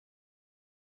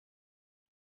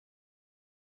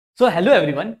So hello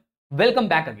everyone, welcome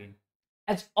back again.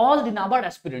 As all the NABARD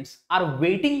aspirants are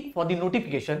waiting for the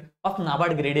notification of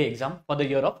NABARD Grade A exam for the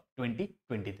year of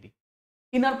 2023.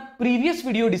 In our previous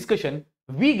video discussion,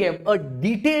 we gave a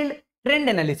detailed trend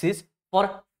analysis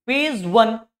for phase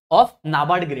 1 of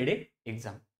NABARD Grade A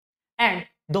exam. And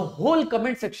the whole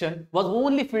comment section was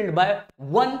only filled by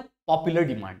one popular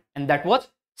demand, and that was,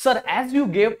 sir, as you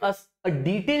gave us a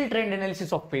detailed trend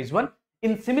analysis of phase 1,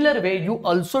 in similar way you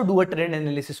also do a trend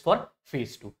analysis for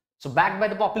phase 2. So backed by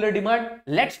the popular demand,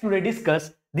 let's today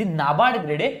discuss the NABARD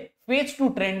Grade A phase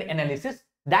 2 trend analysis,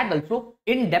 that also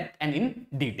in depth and in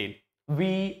detail.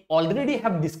 We already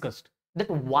have discussed that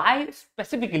why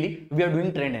specifically we are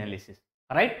doing trend analysis,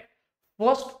 right?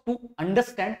 First, to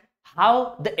understand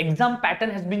how the exam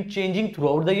pattern has been changing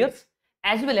throughout the years,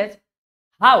 as well as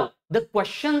how the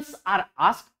questions are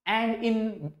asked and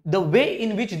in the way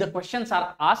in which the questions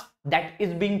are asked, that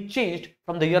is being changed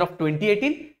from the year of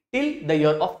 2018 till the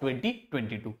year of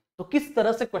 2022. तो किस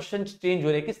तरह से questions change हो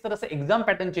रहे हैं, किस तरह से एग्जाम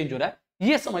पैटर्न चेंज हो रहा है,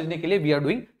 ये समझने के लिए we are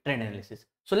doing trend analysis.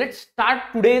 So let's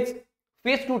start today's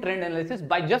phase 2 trend analysis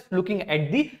by just looking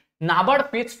at the NABARD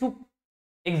phase 2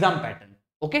 exam pattern.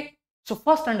 Okay, so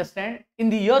first understand,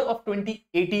 in the year of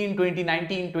 2018,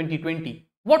 2019, 2020,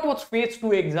 what was phase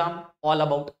 2 exam all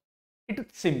about? It is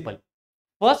simple.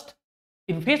 First,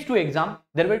 in phase 2 exam,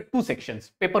 there were two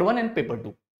sections, paper 1 and paper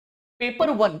 2.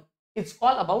 Paper 1 is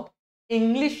all about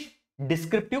English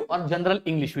descriptive or general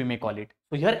English, we may call it.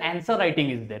 So here answer writing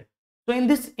is there. So in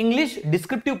this English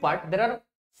descriptive part, there are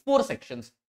 4 sections: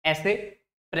 essay,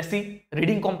 précis,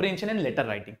 reading comprehension and letter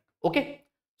writing. Okay,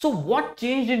 so what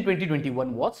changed in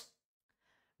 2021 was,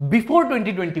 before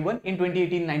 2021, in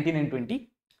 2018, 19 and 20,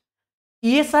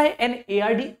 ESI and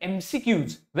ARD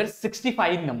MCQs were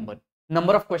 65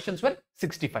 number of questions were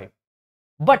 65.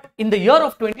 But in the year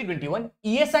of 2021,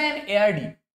 ESI and ARD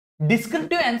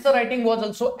descriptive answer writing was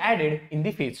also added in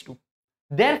the phase 2.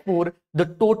 Therefore, the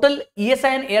total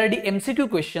ESI and ARD MCQ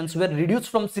questions were reduced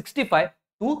from 65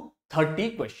 to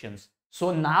 30 questions.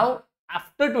 So now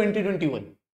after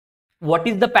 2021, what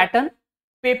is the pattern?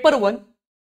 Paper 1,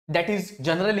 that is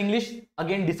general English,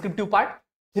 again descriptive part,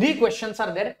 3 questions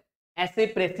are there: essay,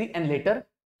 précis and letter,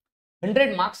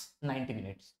 100 marks, 90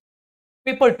 minutes.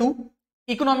 Paper 2,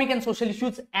 economic and social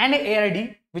issues and ARD,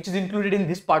 which is included in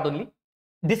this part only,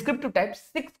 descriptive type,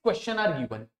 6 questions are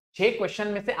given. 6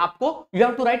 question में से आपको you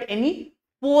have to write any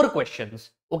 4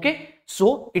 questions. Okay,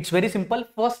 so it's very simple.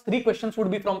 First 3 questions would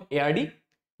be from ARD,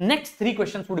 next 3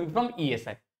 questions would be from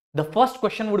ESI. The first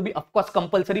question would be of course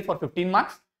compulsory for 15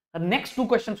 marks, the next 2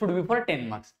 questions would be for 10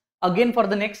 marks. Again for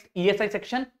the next ESI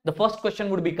section, the first question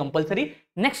would be compulsory,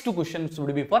 next 2 questions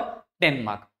would be for 10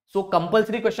 marks. So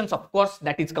compulsory questions, of course,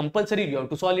 that is compulsory, you have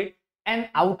to solve it, and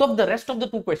out of the rest of the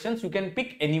 2 questions you can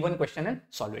pick any one question and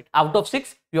solve it. Out of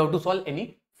 6 you have to solve any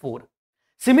 4.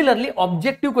 Similarly,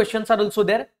 objective questions are also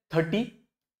there, 30,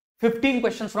 15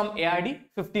 questions from ARD,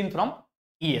 15 from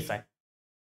ESI.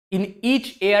 In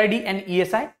each ARD and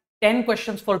ESI, 10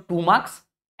 questions for 2 marks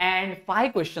and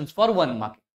 5 questions for 1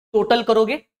 mark. Total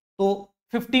करोगे तो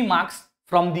 50 marks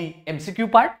from the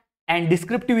MCQ part, and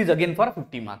descriptive is again for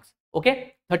 50 marks.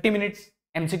 Okay, 30 minutes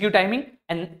MCQ timing,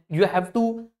 and you have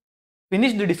to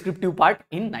finish the descriptive part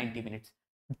in 90 minutes.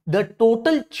 The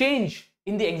total change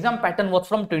in the exam pattern was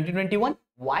from 2021.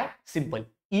 Why? Simple.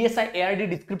 ESI ARD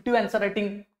descriptive answer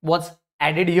writing was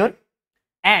added here,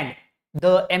 and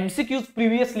the MCQs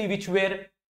previously, which were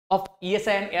of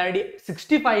ESI and ARD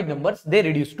 65 numbers, they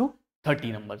reduced to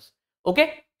 30 numbers.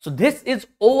 Okay, so this is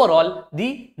overall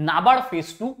the NABARD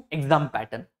phase 2 exam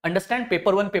pattern. Understand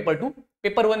paper 1, paper 2.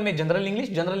 Paper 1 में general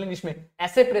English में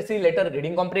essay, précis, letter,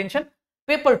 reading comprehension.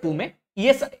 Paper 2 में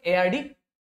ESI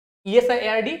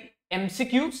ARD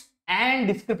MCQs and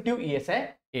descriptive ESI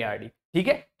ARD. ठीक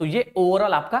है, तो ये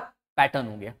overall आपका pattern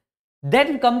हो गया.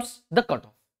 Then comes the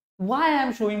cutoff. Why I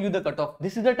am showing you the cutoff?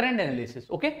 This is the trend analysis,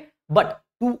 okay? But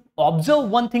to observe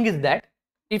one thing is that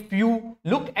if you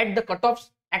look at the cutoffs,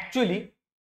 actually,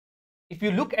 if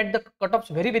you look at the cutoffs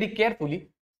very, very carefully,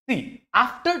 see,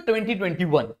 after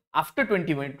 2021,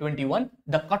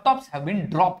 the cutoffs have been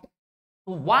dropped.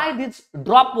 So why this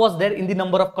drop was there in the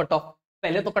number of cutoff?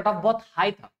 पहले तो cutoff बहुत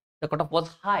high था. The cutoff was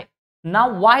high. Now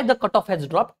why the cutoff has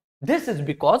dropped? This is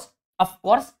because, of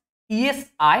course,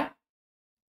 ESI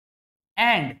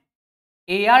and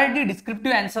ARD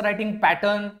descriptive answer writing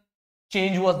pattern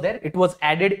change was there. It was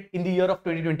added in the year of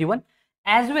 2021,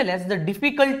 as well as the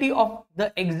difficulty of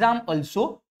the exam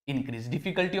also increased.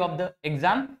 Difficulty of the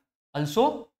exam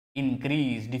also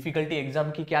increased. Difficulty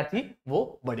exam की क्या थी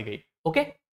वो बढ़ गई.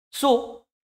 Okay, so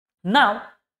now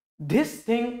this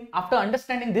thing, after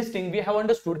understanding this thing, we have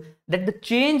understood that the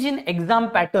change in exam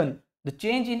pattern,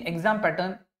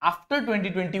 after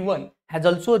 2021 has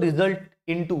also resulted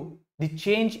into the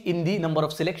change in the number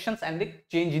of selections and the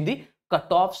change in the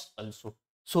cutoffs also.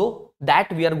 So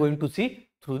that we are going to see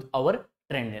through our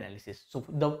trend analysis. So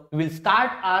we will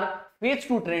start our phase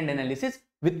 2 trend analysis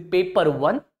with paper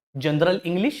 1, general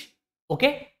English.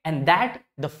 Okay, and that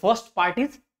the first part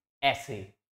is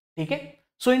essay. Okay.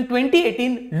 So in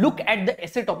 2018, look at the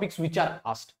essay topics which are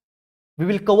asked. We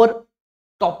will cover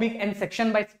topic and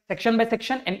section by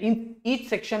section, and in each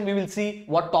section we will see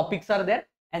what topics are there,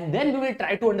 and then we will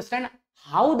try to understand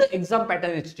how the exam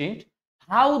pattern is changed,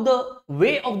 how the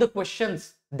way of the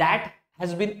questions that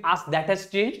has been asked that has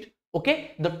changed.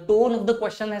 Okay, the tone of the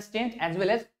question has changed, as well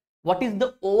as what is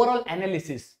the overall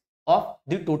analysis of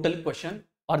the total question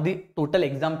or the total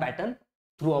exam pattern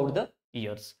throughout the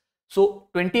years. So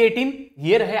 2018,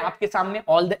 here hai aapke samne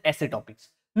all the essay topics.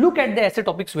 Look at the essay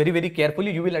topics very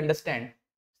carefully. You will understand.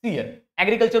 See here,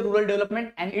 agriculture, rural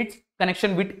development and its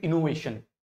connection with innovation.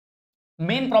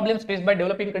 Main problems faced by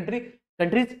developing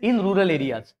countries in rural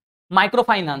areas.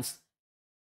 Microfinance,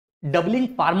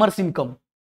 doubling farmers' income,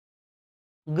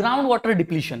 groundwater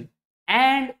depletion,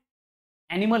 and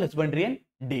animal husbandry and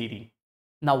dairy.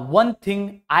 Now, one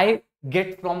thing I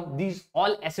get from these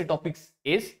all essay topics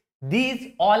is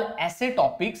these all essay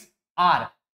topics are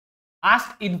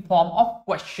asked in form of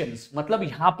questions. मतलब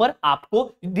यहाँ पर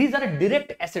आपको these are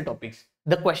direct essay topics.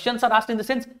 The questions are asked in the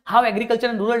sense how agriculture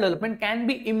and rural development can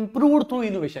be improved through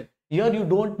innovation. Here you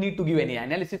don't need to give any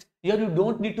analysis. Here you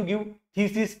don't need to give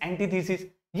thesis, antithesis.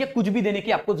 ये कुछ भी देने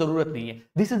की आपको जरूरत नहीं है.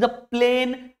 This is a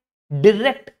plain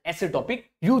direct essay topic.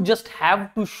 You just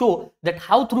have to show that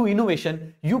how through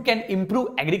innovation you can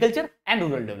improve agriculture and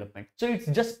rural development. So it's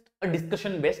just a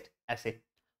discussion based essay.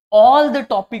 All the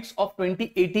topics of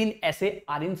 2018 essay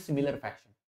are in similar fashion.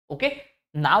 Okay,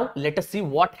 now let us see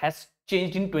what has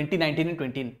changed in 2019 and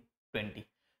 2020.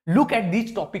 Look at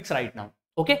these topics right now.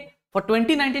 Okay, for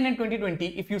 2019 and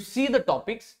 2020, if you see the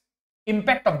topics,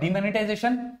 impact of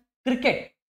demonetization,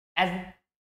 cricket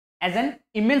as an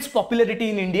immense popularity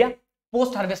in India,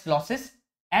 post-harvest losses,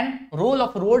 and role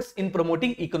of roads in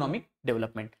promoting economic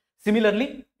development.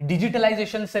 Similarly,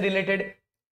 digitalization से related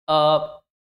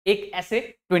एक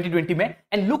essay 2020 में,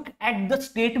 and look at the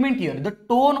statement here, the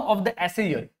tone of the essay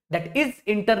here, that is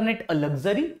internet a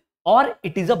luxury or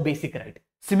it is a basic right.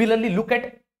 Similarly, look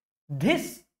at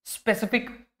this specific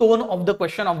tone of the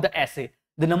question of the essay.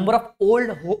 The number of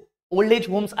old age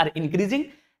homes are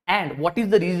increasing, and what is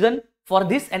the reason for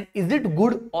this, and is it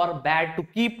good or bad to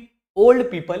keep old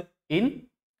people in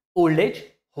old age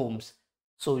homes?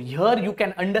 So here you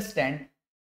can understand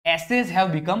essays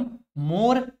have become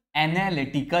more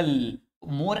analytical.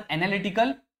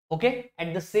 Okay,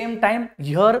 at the same time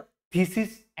here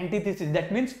thesis, antithesis,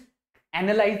 that means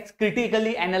analyze,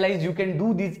 critically analyze. You can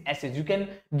do these essays, you can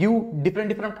give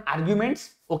different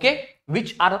arguments, okay,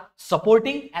 which are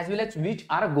supporting as well as which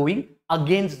are going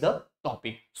against the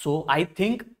topic. So I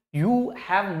think you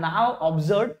have now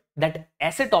observed that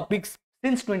essay topics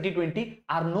since 2020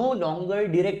 are no longer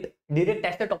direct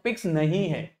essay topics nahi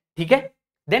hai. ठीक है?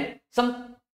 Then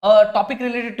some topic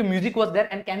related to music was there,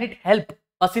 and can it help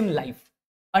us in life?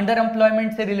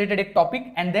 Underemployment से related एक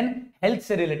topic, and then health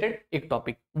से related एक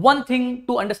topic. One thing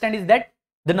to understand is that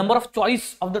the number of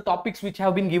choice of the topics which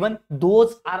have been given,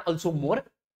 those are also more.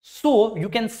 So you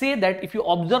can say that if you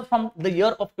observe from the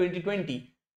year of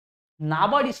 2020,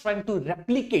 NABARD is trying to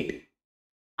replicate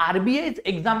RBI's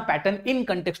exam pattern in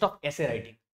context of essay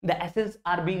writing. The essays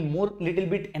are being more little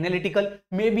bit analytical,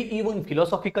 maybe even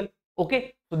philosophical.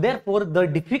 Okay, so therefore the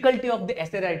difficulty of the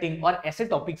essay writing or essay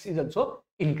topics is also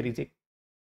increasing.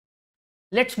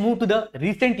 Let's move to the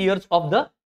recent years of the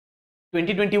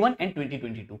 2021 and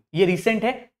 2022. ये recent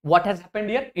है. What has happened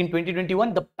here in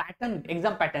 2021? The pattern,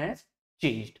 exam pattern has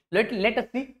changed. Let us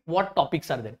see what topics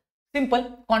are there.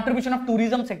 Simple, contribution of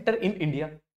tourism sector in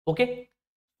India. Okay,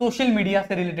 social media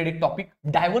से related एक topic,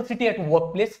 diversity at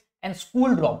workplace and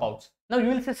school dropouts. Now you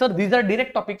will say, sir, these are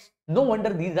direct topics. No wonder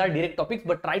these are direct topics,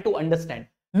 but try to understand.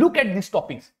 Look at these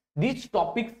topics. These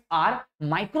topics are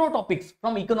micro topics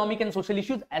from economic and social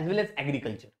issues as well as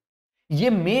agriculture. ये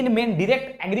main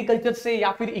direct agriculture से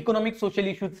या फिर economic social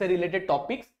issues से related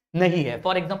topics नहीं है.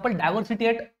 For example, diversity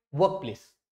at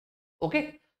workplace.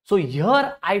 Okay, so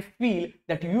here I feel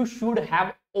that you should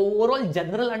have overall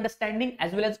general understanding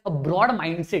as well as a broad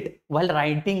mindset while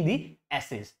writing the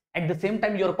essays. At the same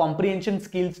time, your comprehension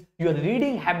skills, your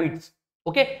reading habits,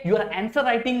 okay, your answer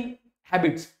writing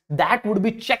habits, that would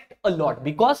be checked a lot,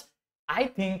 because I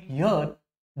think here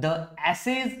the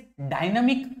essays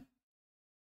dynamic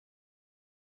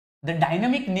the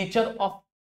dynamic nature of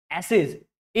essays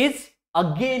is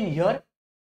again here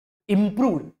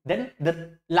improved than the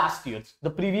last years. The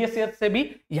previous year से भी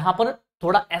यहाँ पर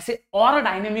थोड़ा ऐसे और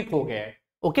dynamic हो गया है.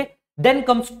 Okay, then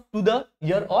comes to the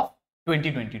year of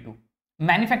 2022.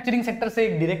 Manufacturing sector से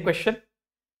एक direct question.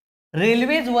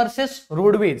 Railways versus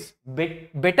roadways,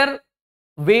 better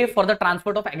way for the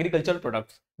transport of agricultural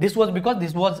products. This was because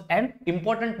this was an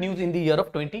important news in the year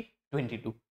of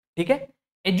 2022. ठीक है.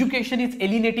 Education is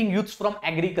alienating youths from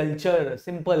agriculture.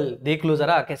 Simple. देख लो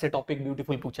जरा कैसे topic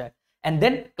beautiful पूछा है. And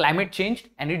then climate change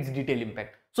and its detailed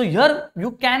impact. So here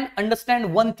you can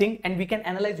understand one thing and we can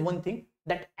analyze one thing,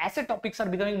 that asset topics are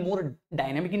becoming more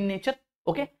dynamic in nature.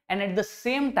 Okay, and at the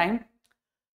same time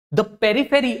the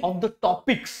periphery of the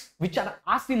topics which are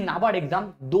asked in NABARD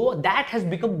exam, though that has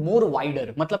become more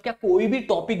wider. मतलब क्या कोई भी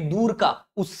topic दूर का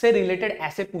उससे related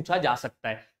ऐसे पूछा जा सकता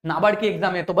है. NABARD की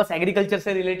एग्जाम है तो बस एग्रीकल्चर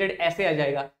से रिलेटेड ऐसे आ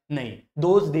जाएगा, नहीं.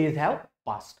 Those days have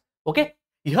passed. Okay,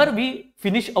 here we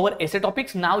finish our essay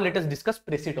topics. Now let us discuss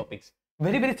Prezi topics.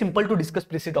 Very simple to discuss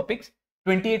Prezi topics.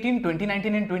 2018,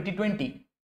 2019 and 2020.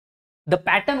 The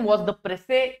pattern was the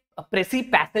Prezi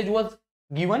passage was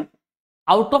given.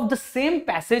 Out of the same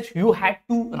passage, you had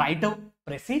to write a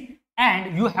Prezi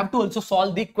and you have to also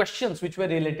solve the questions which were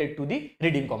related to the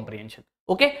reading comprehension.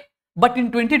 Okay, but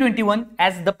in 2021,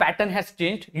 as the pattern has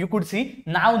changed, you could see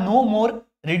now no more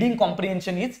reading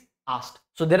comprehension is asked.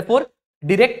 So therefore,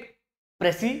 direct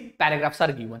Prezi paragraphs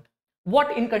are given.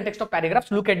 What in context of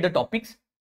paragraphs? Look at the topics.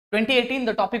 2018,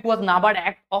 the topic was NABARD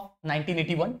Act of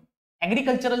 1981.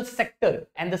 Agricultural sector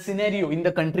and the scenario in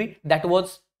the country, that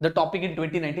was the topic in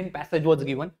 2019, passage was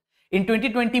given. In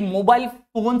 2020, mobile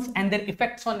phones and their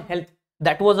effects on health,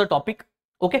 that was a topic.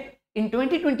 Okay, in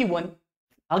 2021,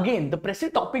 again the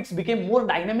Prezi topics became more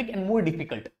dynamic and more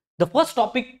difficult. The first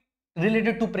topic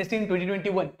related to Prezi in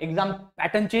 2021, exam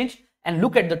pattern change, and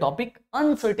look at the topic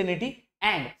uncertainty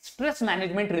and stress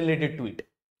management related to it.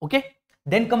 Okay,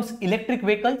 then comes electric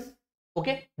vehicles.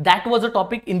 Okay, that was a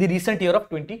topic in the recent year of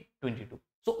 2022.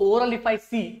 So overall, if I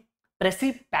see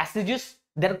Prezi passages,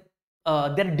 their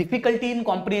difficulty in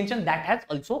comprehension that has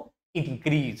also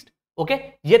increased.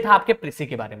 Okay, ये था आपके Prezi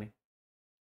के बारे में.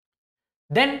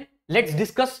 Then let's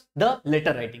discuss the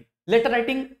letter writing. Letter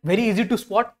writing very easy to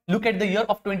spot. Look at the year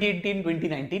of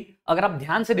 2018-2019. अगर आप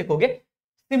ध्यान से देखोगे,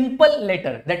 simple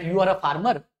letter that you are a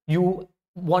farmer, you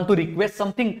want to request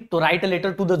something, to write a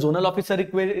letter to the zonal officer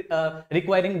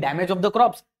requiring damage of the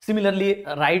crops. Similarly,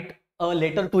 write a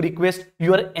letter to request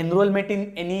your enrollment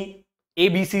in any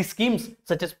ABC schemes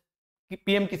such as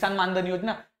PM Kisan Man Dhan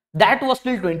Yojana. That was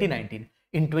till 2019.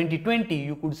 In 2020,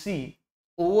 you could see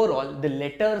overall the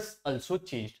letters also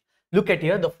changed. Look at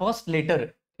here, the first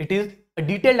letter, it is a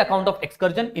detailed account of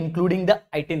excursion including the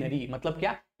itinerary. मतलब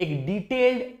क्या? एक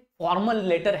detailed formal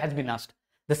letter has been asked.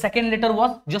 The second letter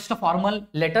was just a formal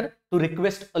letter to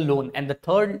request a loan, and the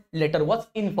third letter was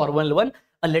informal one,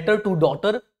 a letter to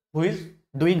daughter who is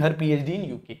doing her PhD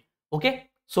in UK. Okay,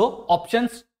 so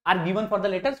options are given for the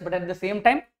letters, but at the same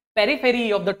time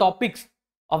periphery of the topics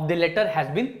of the letter has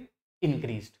been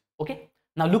increased. Okay,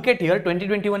 now look at here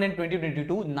 2021 and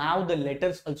 2022. Now the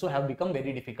letters also have become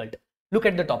very difficult. Look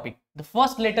at the topic. The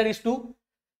first letter is to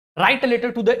write a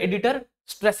letter to the editor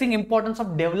stressing importance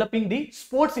of developing the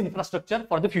sports infrastructure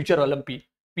for the future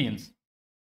Olympians.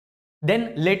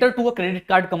 Then letter to a credit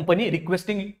card company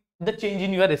requesting the change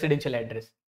in your residential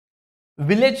address.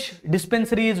 Village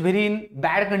dispensary is very in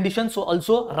bad condition, so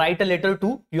also write a letter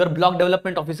to your block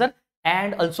development officer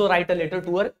and also write a letter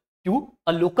to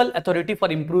a local authority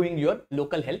for improving your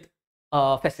local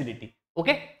health facility.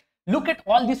 Okay, look at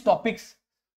all these topics.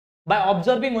 By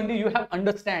observing only, you have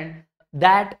understand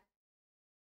that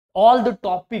all the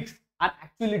topics are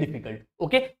actually difficult.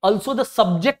 Okay, also the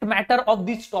subject matter of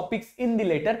these topics in the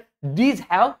letter, these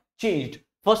have changed.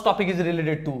 First topic is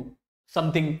related to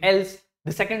something else.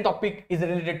 The second topic is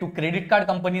related to credit card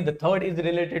company. The third is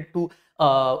related to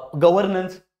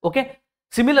governance. Okay,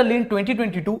 similarly in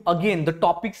 2022, again the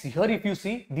topics here, if you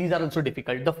see, these are also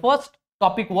difficult. The first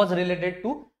topic was related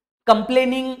to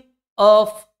complaining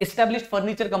of established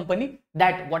furniture company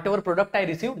that whatever product I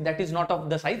received, that is not of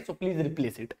the size, so please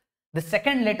replace it. The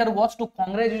second letter was to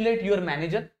congratulate your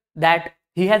manager that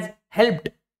he has helped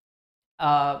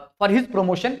for his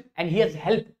promotion and he has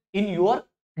helped in your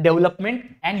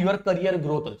development and your career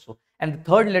growth also. And the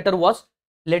third letter was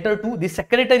letter to the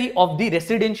secretary of the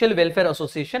Residential Welfare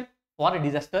Association for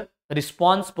disaster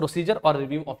response procedure or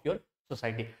review of your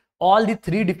society. All the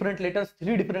three different letters,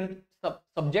 three different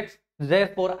subjects.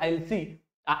 Therefore,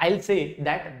 I'll say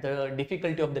that the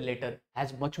difficulty of the letter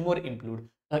has much more improved.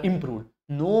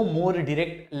 No more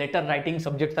direct letter writing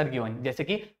subjects are given, जैसे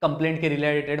कि complaint के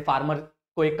related, farmer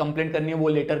को एक complaint करनी है, वो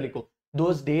letter लिखो,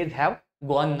 those days have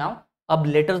gone now. अब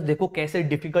लेटर्स देखो कैसे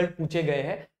डिफिकल्ट पूछे गए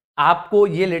हैं, आपको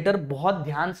ये लेटर बहुत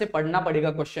ध्यान से पढ़ना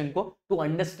पड़ेगा क्वेश्चन को, to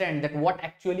understand that what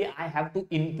actually I have to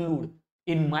include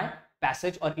in my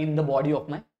passage और in the body of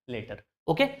my letter.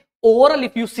 Okay, overall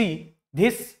if you see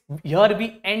this, here we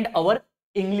end our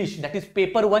English, that is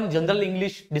paper 1 general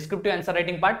English descriptive answer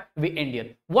writing part, we end here.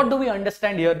 What do we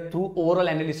understand here through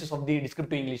overall analysis of the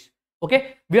descriptive English? Okay,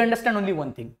 we understand only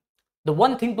one thing. The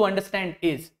one thing to understand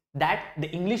is that the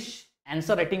English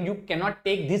answer writing, you cannot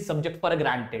take this subject for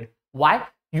granted. Why?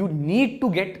 You need to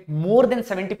get more than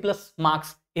 70 plus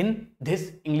marks in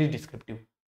this English descriptive,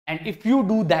 and if you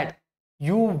do that,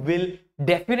 you will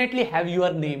definitely have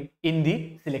your name in the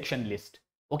selection list.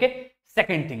 Okay,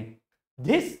 second thing,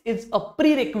 this is a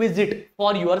prerequisite for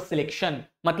your selection.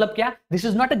 मतलब क्या, this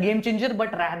is not a game changer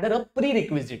but rather a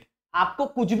prerequisite. आपको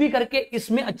कुछ भी करके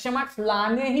इसमें अच्छे marks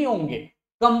लाने ही होंगे,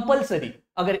 कंपलसरी।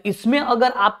 अगर इसमें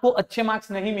अगर आपको अच्छे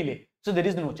मार्क्स नहीं मिले, so there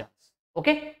is no chance.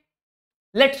 Okay,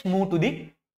 let's move to the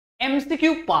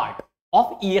MCQ part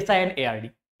of ESI and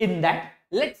ARD. In that,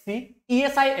 let's see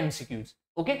ESI MCQs.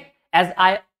 Okay, as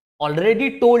I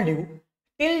already told you,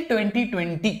 till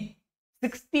 2020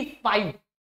 65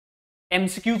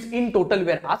 MCQs in total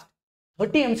were asked,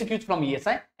 30 MCQs from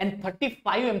ESI and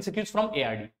 35 MCQs from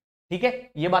ARD. ठीक है,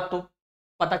 ये बात तो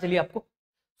पता चली आपको।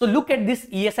 So look at this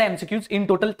ESI MCQs, in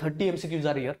total 30 MCQs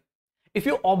are here. If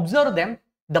you observe them,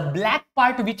 the black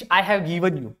part which I have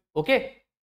given you, okay,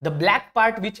 the black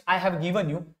part which I have given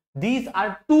you, these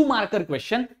are 2 marker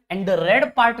question, and the red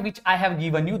part which I have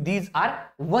given you, these are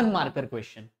 1 marker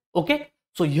question. Okay,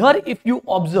 so here if you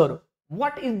observe,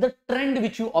 what is the trend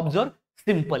which you observe?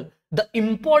 Simple. The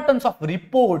importance of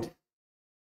reports,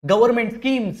 government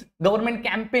schemes, government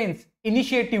campaigns,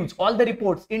 initiatives, all the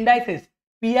reports, indices,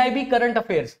 PIB current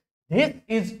affairs. This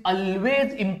is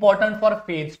always important for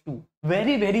phase 2.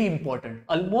 Very, very important.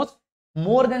 Almost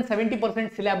more than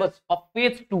 70% syllabus of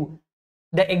phase 2.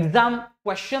 The exam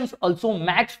questions also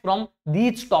match from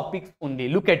these topics only.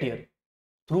 Look at here.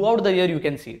 Throughout the year you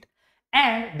can see it.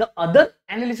 And the other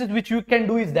analysis which you can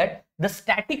do is that the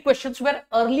static questions were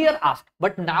earlier asked,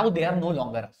 but now they are no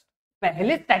longer asked.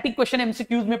 पहले static question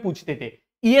MCQs में पूछते थे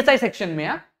ESI section में,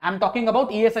 I am talking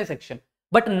about ESI section,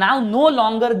 but now no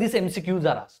longer these MCQs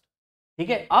are asked. ठीक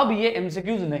है, अब ये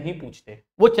MCQs नहीं पूछते,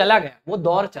 वो चला गया, वो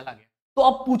दौर चला गया। तो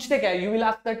अब पूछते क्या है? You will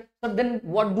ask that, sir, then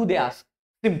what do they ask?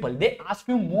 Simple, they ask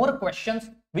you more questions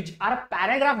which are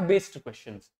paragraph based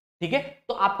questions. ठीक है,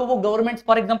 तो आपको वो governments,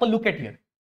 for example, look at here.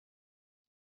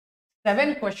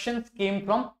 7 questions came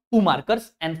from 2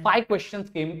 markers and 5 questions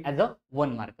came as a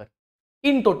 1 marker.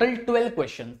 In total 12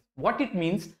 questions. What it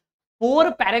means,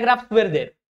 4 paragraphs were there,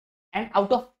 and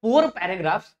out of 4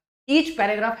 paragraphs, each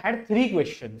paragraph had 3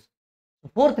 questions.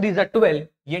 4 3s are 12.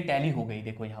 ये tally हो गई,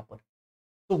 देखो यहाँ पर।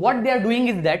 So what they are doing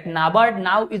is that NABARD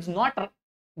now is not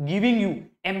giving you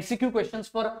MCQ questions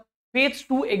for phase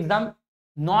 2 exam,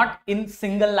 not in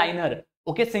single liner.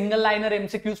 Okay, single liner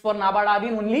MCQs for NABARD are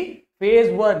in only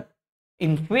phase 1.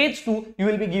 In phase 2, you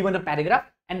will be given a paragraph,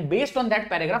 and based on that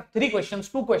paragraph, 3 questions,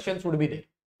 2 questions would be there.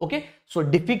 Okay, so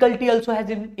difficulty also has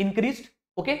increased.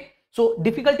 Okay, so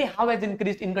difficulty how has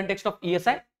increased in context of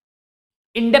ESI?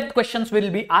 In-depth questions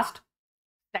will be asked.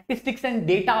 Statistics and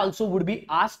data also would be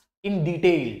asked in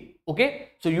detail. Okay,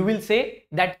 so you will say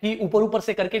that कि ऊपर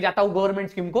से करके जाता हूँ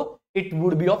government scheme को, it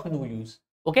would be of no use.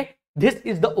 Okay, this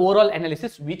is the overall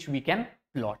analysis which we can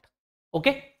plot.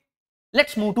 Okay,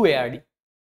 let's move to ARD.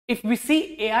 If we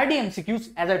see ARD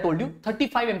MCQs, as I told you,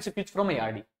 35 MCQs from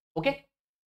ARD. Okay,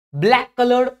 black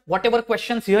colored whatever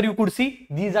questions here you could see,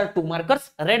 these are 2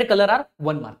 markers, red color are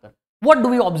 1 marker. What do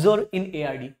we observe in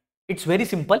ARD? It's very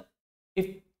simple. If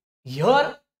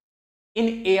here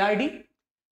in ARD,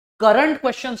 current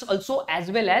questions also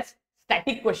as well as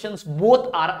static questions both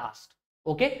are asked.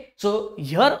 Okay, so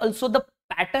here also the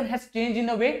pattern has changed in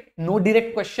a way. No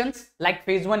direct questions like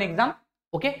phase 1 exam.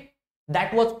 Okay,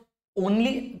 that was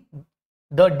only,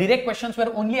 the direct questions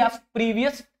were only asked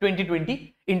previous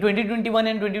 2020. In 2021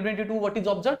 and 2022, what is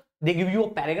observed? They give you a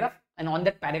paragraph, and on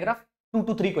that paragraph 2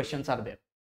 to 3 questions are there.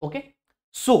 Okay,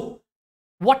 so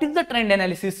what is the trend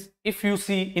analysis if you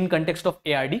see in context of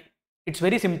ARD? It's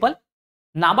very simple.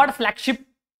 NABARD flagship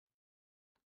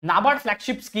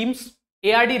schemes,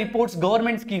 ARD reports,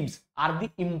 government schemes are the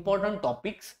important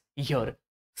topics here.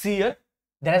 See here,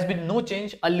 there has been no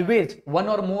change. Always 1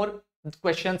 or more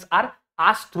questions are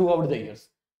asked throughout the years.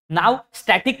 Now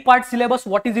static part syllabus,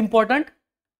 what is important?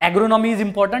 Agronomy is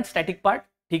important, static part.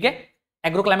 ठीक है,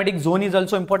 agroclimatic zone is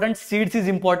also important, seeds is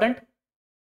important,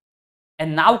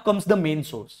 And now comes the main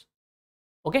source.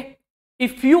 Okay,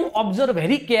 if you observe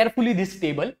very carefully this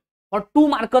table, for 2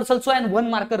 markers also and 1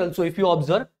 marker also, if you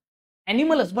observe,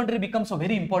 animal husbandry becomes a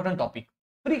very important topic.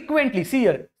 Frequently, see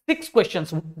here, 6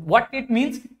 questions. What it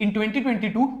means, in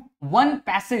 2022, one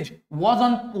passage was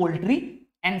on poultry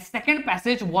and second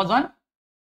passage was on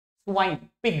swine,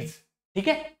 pigs. ठीक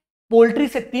है, poultry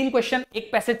से 3 question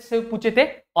एक passage से पूछे थे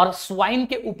और swine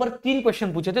के ऊपर 3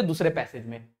 क्वेश्चन पूछे थे दूसरे पैसेज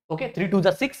में. Okay, 3 2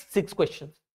 6 question,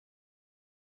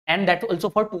 and that also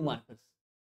for 2 markers,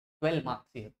 12 marks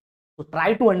here. So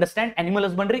try to understand animal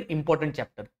husbandry, important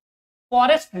chapter.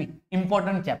 Forestry,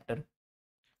 important chapter.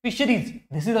 Fisheries,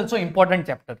 this is also important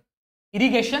chapter.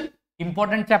 Irrigation,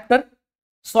 important chapter.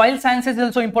 Soil sciences is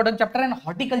also important chapter, and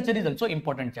horticulture is also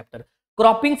important chapter.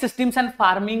 Cropping systems and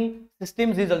farming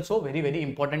systems is also very, very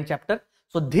important chapter.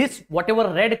 So this, whatever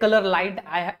red color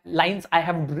lines I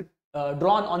have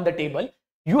drawn on the table,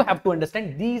 you have to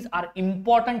understand these are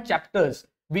important chapters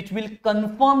which will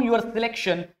confirm your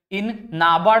selection in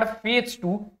NABARD Phase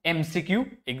 2 MCQ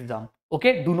exam.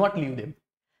 Okay, do not leave them.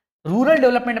 Rural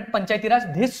development and Panchayati Raj,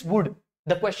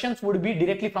 the questions would be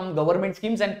directly from government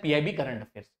schemes and PIB current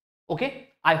affairs. Okay,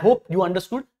 I hope you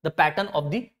understood the pattern of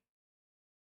the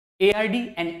ARD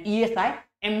and ESI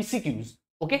MCQs.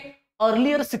 Okay,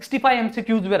 earlier 65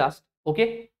 MCQs were asked.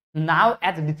 Okay, now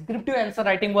as descriptive answer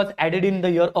writing was added in the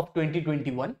year of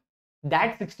 2021,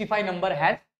 that 65 number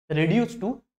has reduced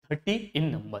to 30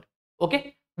 in number.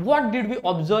 Okay, what did we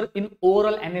observe in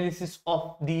oral analysis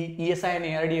of the ESI and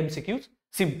ARD MCQs?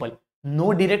 Simple,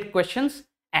 no direct questions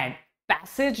and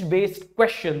passage based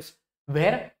questions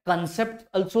where concepts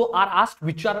also are asked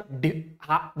which are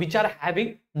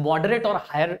having moderate or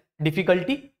higher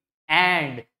difficulty,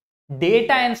 and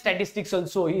data and statistics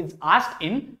also is asked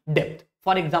in depth.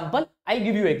 For example, I'll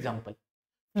give you example.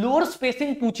 Floor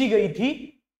spacing पूछी गई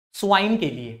थी swine के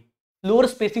लिए, floor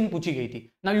spacing पूछी गई थी.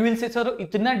 Now you will say sir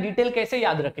इतना detail कैसे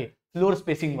याद रखे फ्लोर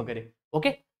स्पेसिंग वगैरह.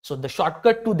 Okay, so the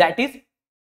shortcut to that is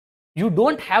you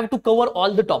don't have to cover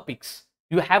all the topics,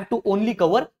 you have to only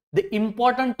cover the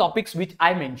important topics which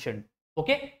I mentioned.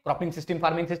 Okay, cropping system,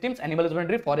 farming systems, animal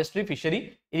husbandry, forestry, fishery,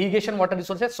 irrigation, water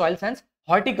resources, soil science,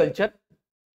 horticulture.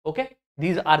 Okay,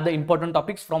 these are the important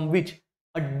topics from which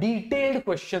a detailed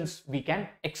questions we can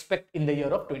expect in the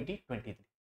year of 2023.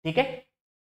 Okay,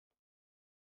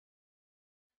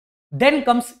 then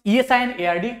comes ESI and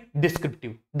ARD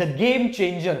descriptive, the game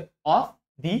changer of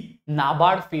the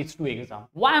NABARD Phase 2 exam.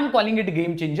 Why I'm calling it a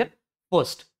game changer?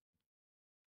 First,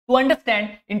 to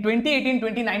understand, in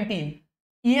 2018-2019,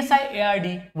 ESI ARD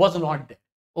was not there.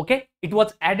 Okay, it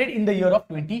was added in the year of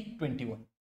 2021.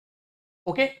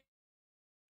 Okay,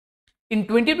 in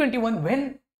 2021,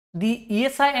 when the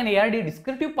ESI and ARD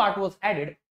descriptive part was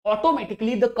added,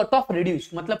 automatically the cutoff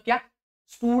reduced. मतलब क्या?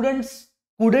 Students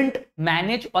couldn't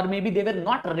manage, or maybe they were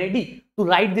not ready to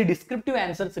write the descriptive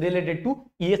answers related to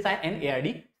ESI and ARD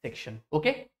section.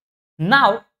 Okay,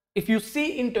 now if you see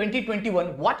in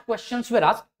 2021 what questions were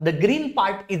asked, the green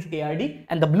part is ARD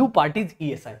and the blue part is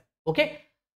ESI. Okay,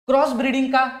 cross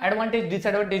breeding ka advantage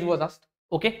disadvantage was asked.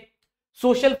 Okay,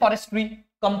 social forestry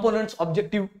components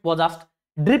objective was asked,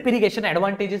 drip irrigation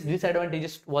advantages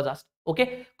disadvantages was asked.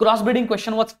 Okay, cross breeding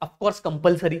question was of course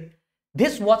compulsory.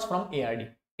 This was from ARD.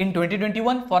 In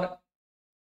 2021 for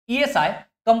ESI,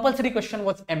 compulsory question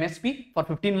was MSP for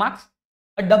 15 marks,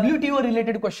 a WTO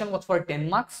related question was for 10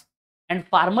 marks, and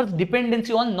farmers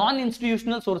dependency on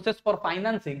non-institutional sources for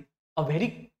financing, a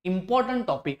very important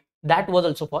topic, that was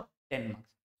also for 10 marks.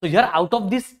 So here out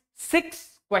of these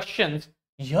 6 questions,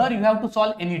 here you have to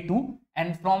solve any 2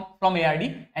 and from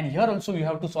ARD, and here also you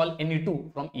have to solve any 2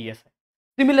 from ESI.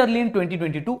 Similarly in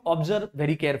 2022, observe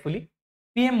very carefully,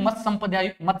 PM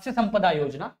Matsya Sampada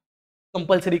Yojana,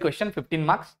 compulsory question 15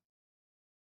 marks.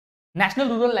 National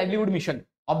Rural Livelihood Mission,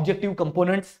 objective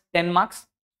components 10 marks.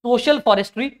 Social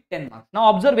forestry 10 marks. Now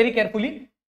observe very carefully,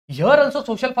 here also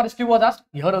social forestry was asked,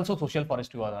 here also social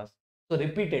forestry was asked. So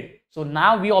repeated. So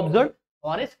now we observed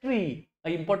forestry,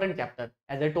 an important chapter.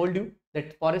 As I told you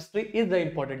that forestry is the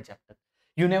important chapter.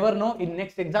 You never know, in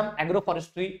next exam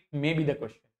agroforestry may be the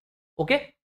question.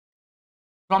 Okay,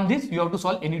 from this you have to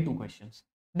solve any 2 questions.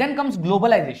 Then comes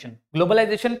globalization.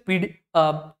 Globalization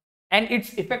and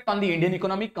its effect on the Indian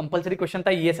economy, compulsory question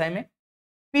था ESI में.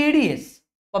 PDS,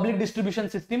 public distribution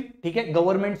system, ठीक है,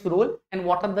 government's role and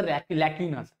what are the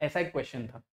lacunas, ऐसा एक question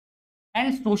था.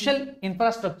 And social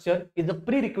infrastructure is a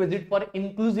prerequisite for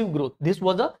inclusive growth. This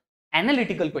was a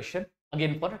analytical question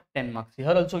again for 10 marks.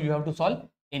 Here also you have to solve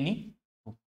any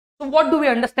 2. So what do we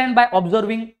understand by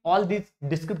observing all these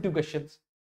descriptive questions?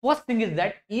 First thing is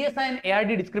that ESI and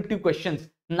ARD descriptive questions,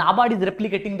 NABARD is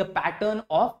replicating the pattern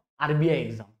of RBI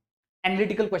exam.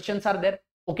 analytical questions are there.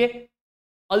 Okay,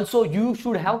 also you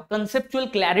should have conceptual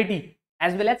clarity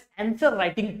as well as answer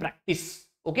writing practice.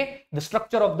 Okay, the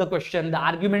structure of the question, the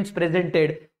arguments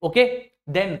presented, okay,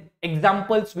 then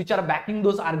examples which are backing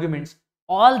those arguments,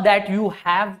 all that you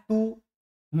have to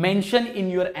mention in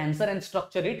your answer and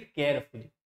structure it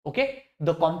carefully. Okay,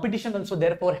 the competition also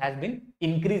therefore has been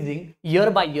increasing year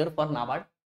by year for NABARD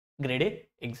grade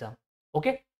A exam.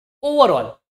 Okay,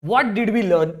 overall what did we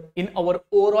learn in our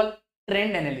overall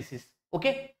trend analysis?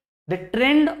 Okay, the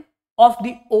trend of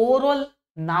the overall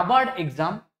NABARD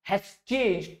exam has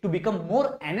changed to become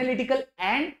more analytical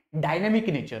and dynamic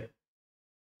in nature.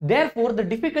 Therefore, the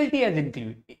difficulty has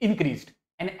increased,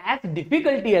 and as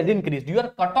difficulty has increased, your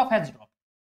cutoff has dropped.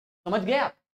 समझ गए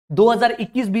आप?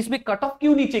 2021-20 में cut off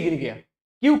क्यों नीचे गिर गया?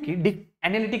 क्योंकि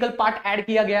analytical part add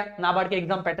किया गया नाबार्ड के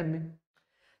एग्जाम पैटर्न में,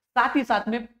 साथ ही साथ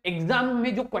में एग्जाम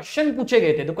में जो क्वेश्चन पूछे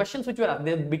गए थे, the questions which were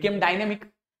they became dynamic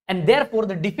and therefore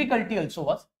the difficulty also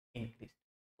was increased.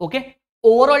 Okay,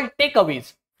 overall takeaways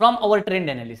from our trend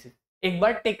analysis. एक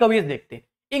बार टेकअवेज देखते हैं.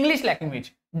 English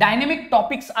language, dynamic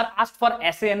topics are asked for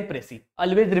essay and प्रेसी.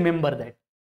 Always remember that.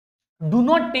 Do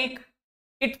not take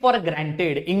it for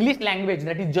granted. English language,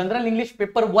 that is general English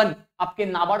paper 1 आपके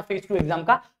NABARD phase 2 exam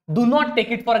का, do not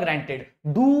take it for granted.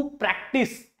 Do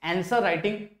practice answer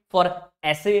writing for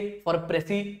essay, for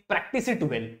pressy, practice it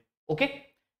well. Okay,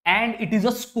 and it is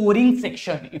a scoring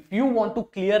section. If you want to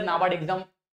clear NABARD exam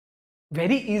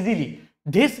very easily,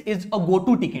 this is a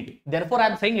go-to ticket. Therefore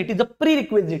I am saying it is a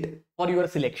prerequisite for your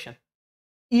selection.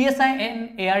 ESI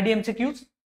and ARD MCQs,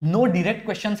 no direct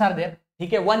questions are there.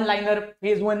 ठीक है, one liner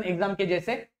phase 1 exam के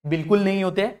जैसे बिल्कुल नहीं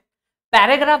होते हैं.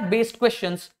 Paragraph based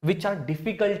questions which are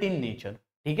difficult in nature,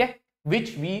 ठीक है,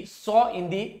 which we saw in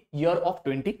the year of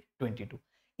 2022.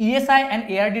 ESI and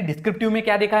ARD descriptive में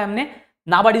क्या देखा है हमने?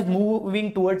 NABARD is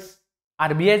moving towards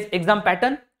RBI exam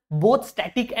pattern. Both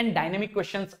static and dynamic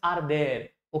questions are there.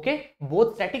 Okay,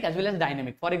 both static as well as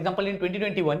dynamic. For example in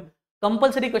 2021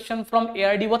 compulsory question from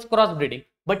ARD was cross breeding,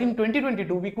 but in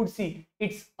 2022 we could see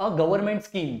it's a government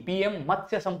scheme, PM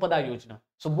Matsya Sampada Yojana.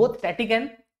 So both static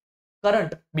and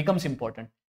current becomes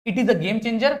important. It is a game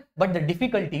changer, but the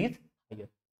difficulty is higher.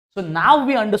 So now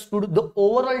we understood the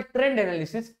overall trend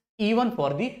analysis even for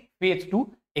the phase 2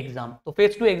 exam. So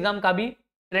phase 2 exam का भी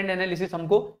trend analysis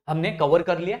हमने cover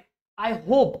कर लिया. I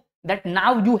hope that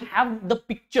now you have the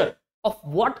picture of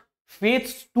what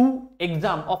phase 2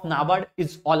 exam of NABARD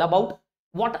is all about,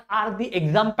 what are the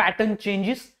exam pattern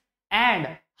changes, and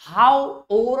how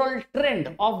overall trend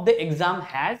of the exam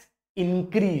has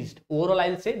increased. Overall,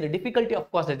 I'll say the difficulty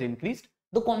of course has increased,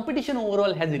 the competition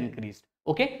overall has increased.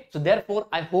 Okay, so therefore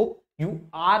I hope you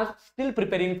are still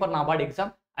preparing for NABARD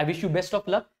exam. I wish you best of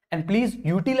luck, and please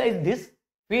utilize this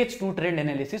phase 2 trend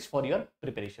analysis for your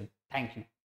preparation. Thank you.